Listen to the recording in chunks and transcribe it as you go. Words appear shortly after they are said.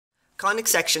Conic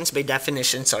sections, by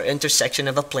definitions, are intersection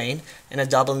of a plane and a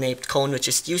double-naped cone, which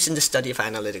is used in the study of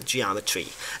analytic geometry.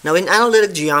 Now, in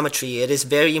analytic geometry, it is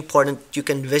very important you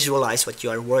can visualize what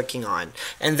you are working on.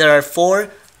 And there are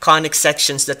four conic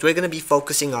sections that we're going to be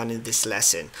focusing on in this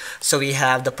lesson. So we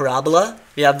have the parabola,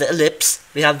 we have the ellipse,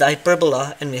 we have the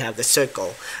hyperbola, and we have the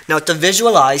circle. Now, to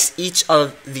visualize each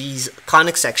of these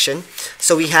conic section,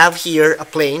 so we have here a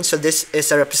plane. So this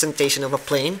is a representation of a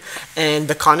plane, and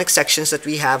the conic sections that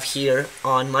we have here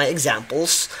on my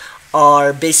examples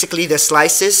are basically the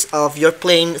slices of your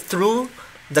plane through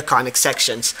the conic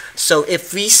sections. So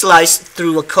if we slice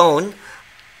through a cone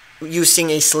using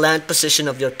a slant position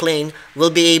of your plane, we'll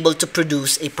be able to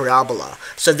produce a parabola.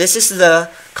 So this is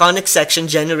the conic section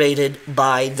generated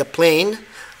by the plane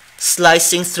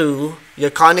slicing through your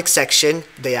conic section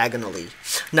diagonally.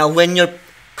 Now, when your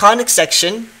conic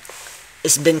section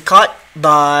is been cut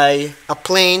by a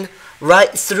plane right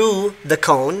through the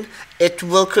cone, it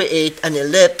will create an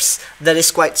ellipse that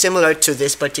is quite similar to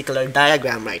this particular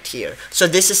diagram right here. So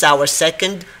this is our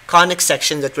second conic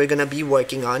section that we're going to be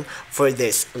working on for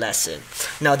this lesson.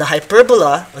 Now, the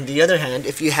hyperbola, on the other hand,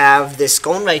 if you have this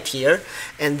cone right here,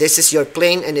 and this is your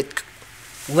plane, and it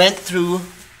went through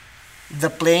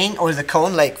the plane or the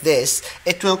cone like this,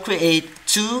 it will create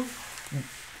two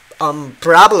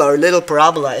parabola or little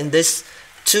parabola, and this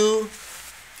two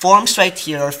forms right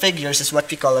here, or figures, is what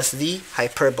we call as the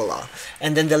hyperbola.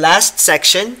 And then the last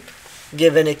section,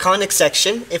 given a conic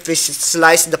section, if we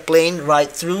slice the plane right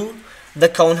through the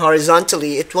cone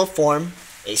horizontally, it will form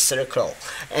a circle.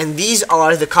 And these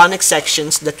are the conic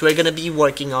sections that we're going to be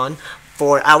working on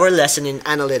for our lesson in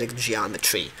analytic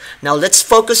geometry. Now let's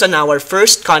focus on our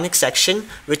first conic section,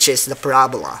 which is the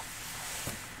parabola.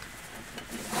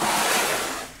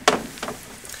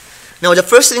 Now, the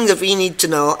first thing that we need to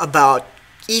know about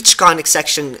each conic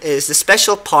section is the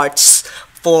special parts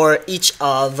for each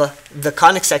of the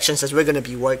conic sections that we're going to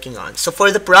be working on. So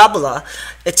for the parabola,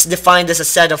 it's defined as a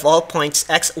set of all points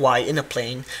x, y in a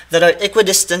plane that are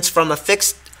equidistant from a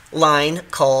fixed line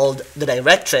called the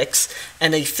directrix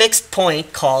and a fixed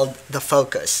point called the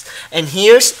focus. And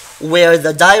here's where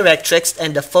the directrix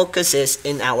and the focus is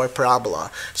in our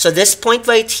parabola. So this point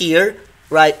right here,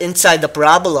 right inside the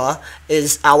parabola,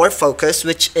 is our focus,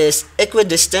 which is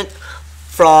equidistant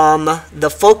from the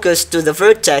focus to the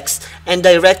vertex and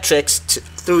directrix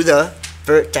through the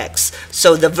vertex.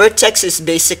 So the vertex is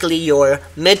basically your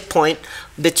midpoint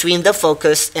between the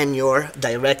focus and your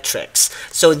directrix.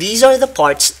 So these are the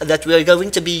parts that we're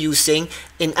going to be using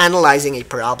in analyzing a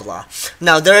parabola.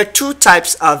 Now, there are two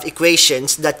types of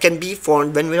equations that can be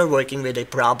formed when we are working with a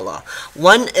parabola.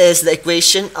 One is the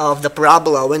equation of the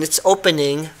parabola when it's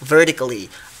opening vertically,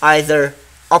 either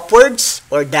upwards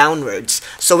or downwards.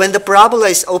 So when the parabola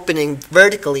is opening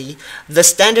vertically, the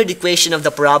standard equation of the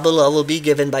parabola will be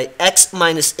given by x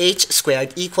minus h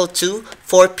squared equal to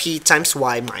 4p times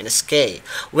y minus k,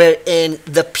 wherein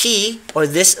the p, or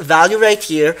this value right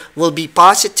here, will be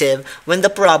positive when the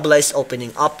parabola is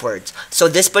opening upwards. So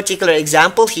this particular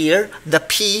example here, the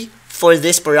p for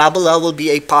this parabola will be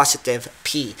a positive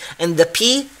p, and the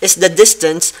p is the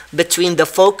distance between the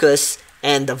focus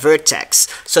and the vertex.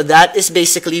 So that is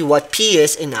basically what p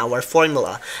is in our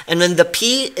formula. And when the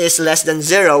p is less than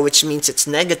 0, which means it's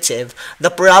negative, the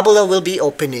parabola will be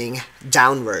opening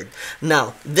downward.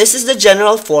 Now, this is the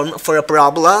general form for a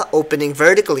parabola opening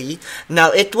vertically.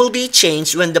 Now, it will be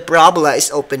changed when the parabola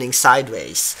is opening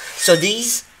sideways. So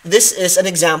this is an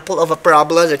example of a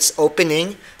parabola that's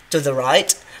opening to the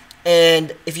right.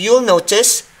 And if you'll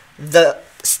notice, the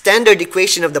standard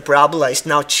equation of the parabola is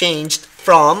now changed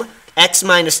from x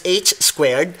minus h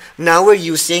squared. Now we're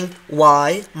using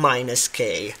y minus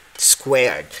k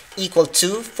squared equal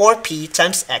to 4p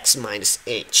times x minus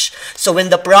h. So when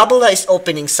the parabola is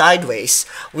opening sideways,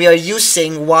 we are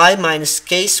using y minus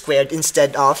k squared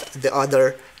instead of the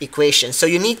other equation. So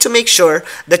you need to make sure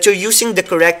that you're using the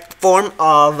correct form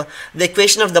of the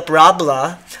equation of the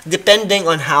parabola depending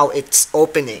on how it's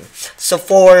opening. So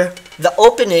for the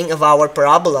opening of our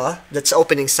parabola that's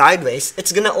opening sideways,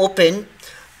 it's gonna open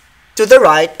to the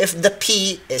right if the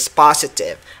p is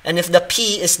positive, and if the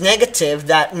p is negative,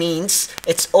 that means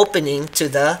it's opening to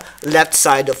the left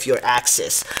side of your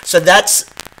axis. So that's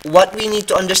what we need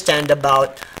to understand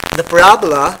about the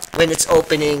parabola when it's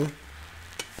opening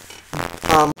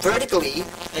vertically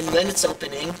and when it's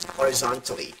opening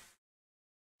horizontally.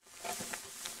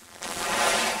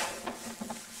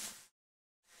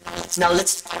 Now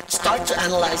let's start to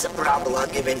analyze a parabola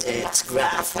given its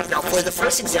graph. Now for the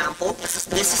first example, this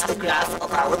is the graph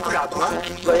of our parabola,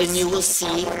 wherein you will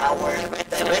see our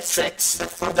directrix,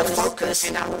 the focus,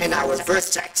 and our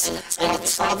vertex. And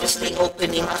it's obviously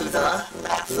opening to the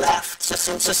left. So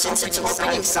since it's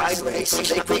opening sideways,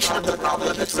 the equation of the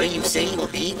parabola that we're using will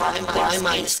be y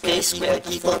minus k squared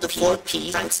equal to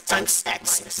 4p times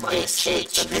x minus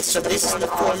h. So this is the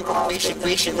form of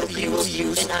equation that we will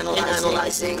use in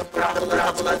analyzing the parabola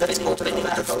that is opening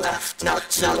to the left. Now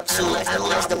to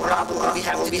analyze the parabola, we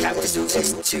have to do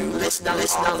is to list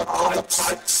down all the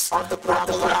parts of the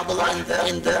parabola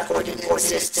in the coordinate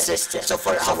system. So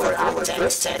for our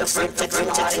vertex, the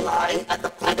vertex lie at the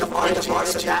point of origin.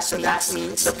 So that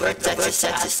means the vertex is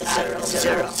at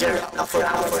 0, 0. Now for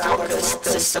our focus,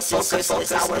 since the focus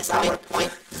is our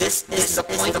point, this is the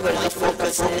point where the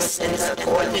focus is in the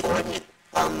coordinate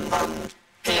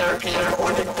pair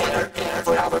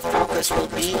for our focus will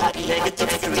be at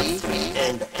 -3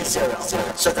 and 0.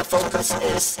 So the focus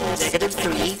is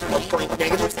 -3 or point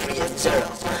 -3 and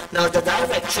 0. Now the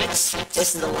directrix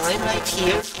is the line right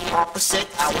here opposite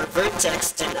our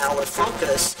vertex and our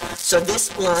focus. So this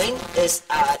line is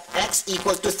at x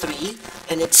equal to 3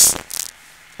 and it's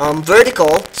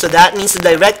vertical, so that means the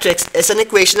directrix is an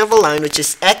equation of a line which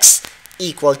is x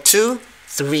equal to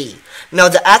 3. Now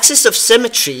the axis of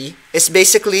symmetry is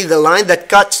basically the line that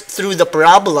cuts through the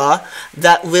parabola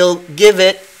that will give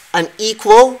it an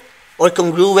equal or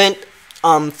congruent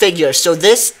figure. So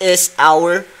this is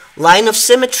our line of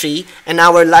symmetry, and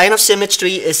our line of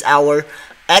symmetry is our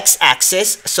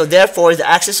x-axis, so therefore the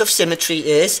axis of symmetry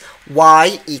is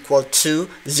y equal to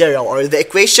 0, or the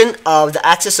equation of the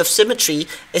axis of symmetry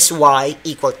is y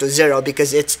equal to 0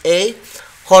 because it's a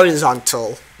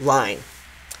horizontal line.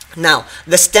 Now,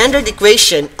 the standard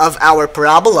equation of our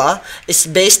parabola is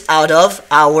based out of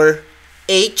our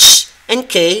h and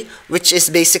k, which is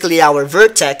basically our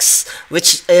vertex,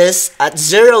 which is at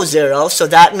 0, 0, so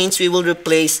that means we will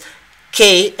replace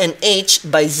k and h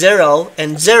by 0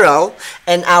 and 0,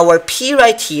 and our p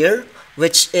right here,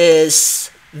 which is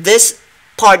this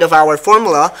part of our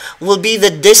formula, will be the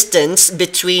distance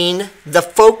between the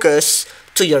focus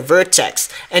to your vertex,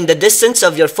 and the distance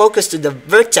of your focus to the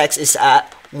vertex is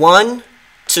at 1,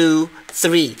 2,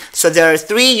 3. So there are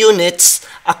 3 units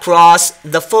across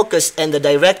the focus and the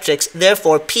directrix,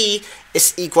 therefore p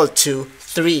is equal to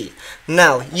 3.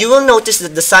 Now you will notice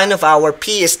that the sign of our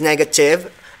p is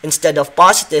negative instead of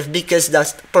positive because the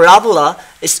parabola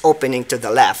is opening to the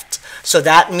left. So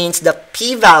that means the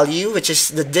p-value, which is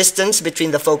the distance between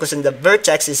the focus and the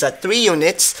vertex, is at 3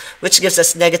 units, which gives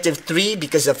us -3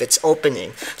 because of its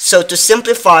opening. So to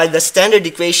simplify the standard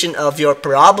equation of your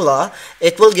parabola,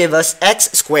 it will give us x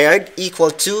squared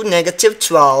equal to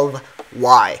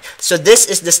 -12y. So this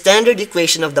is the standard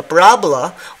equation of the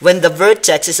parabola when the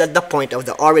vertex is at the point of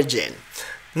the origin.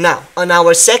 Now, on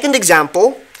our second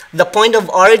example, the point of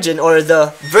origin or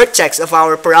the vertex of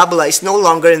our parabola is no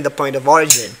longer in the point of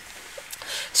origin.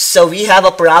 So we have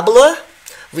a parabola,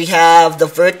 we have the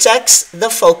vertex, the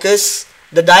focus,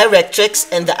 the directrix,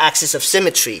 and the axis of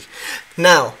symmetry.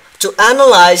 Now, to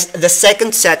analyze the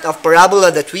second set of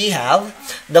parabola that we have,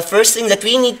 the first thing that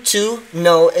we need to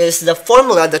know is the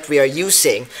formula that we are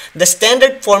using. The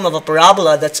standard form of a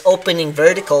parabola that's opening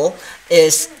vertical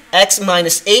is x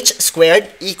minus h squared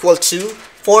equal to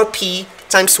 4p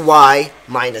times y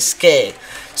minus k.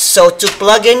 So to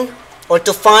plug in or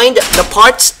to find the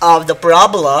parts of the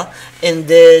parabola in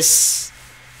this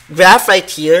graph right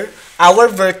here, our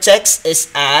vertex is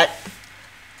at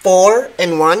 4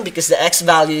 and 1 because the x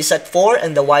value is at 4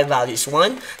 and the y value is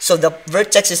 1. So the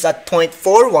vertex is at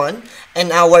 0.41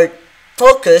 and our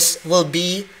focus will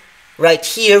be right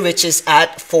here, which is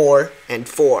at 4 and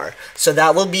 4. So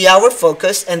that will be our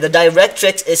focus, and the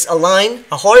directrix is a line,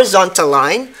 a horizontal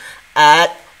line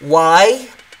at y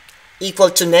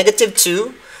equal to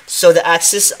 -2. So the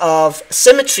axis of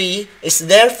symmetry is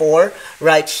therefore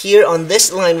right here on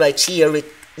this line right here,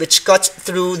 which cuts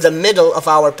through the middle of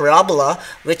our parabola,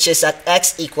 which is at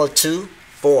x equal to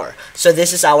 4. So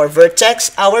this is our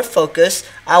vertex, our focus,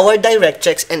 our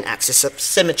directrix, and axis of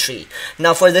symmetry.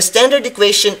 Now for the standard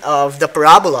equation of the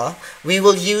parabola, we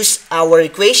will use our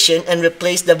equation and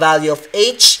replace the value of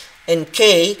h and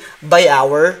k by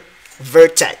our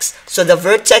vertex. So the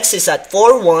vertex is at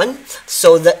 4, 1,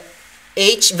 so the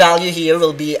h value here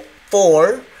will be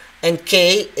 4 and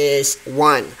k is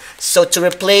 1. So to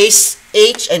replace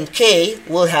h and k,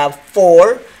 we'll have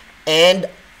 4 and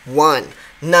 1.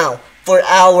 Now, for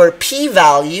our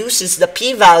p-value, since the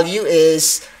p-value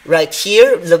is right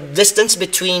here, the distance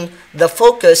between the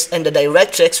focus and the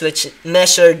directrix, which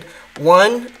measured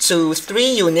 1 to 3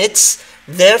 units.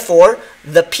 Therefore,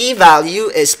 the p-value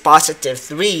is positive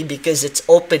 3 because it's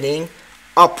opening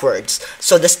upwards.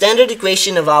 So the standard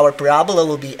equation of our parabola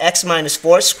will be x minus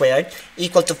 4 squared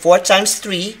equal to 4 times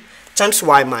 3 times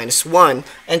y minus 1.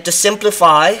 And to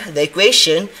simplify the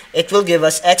equation, it will give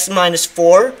us x minus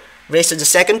 4 raised to the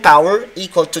second power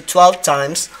equal to 12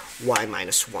 times y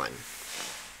minus 1.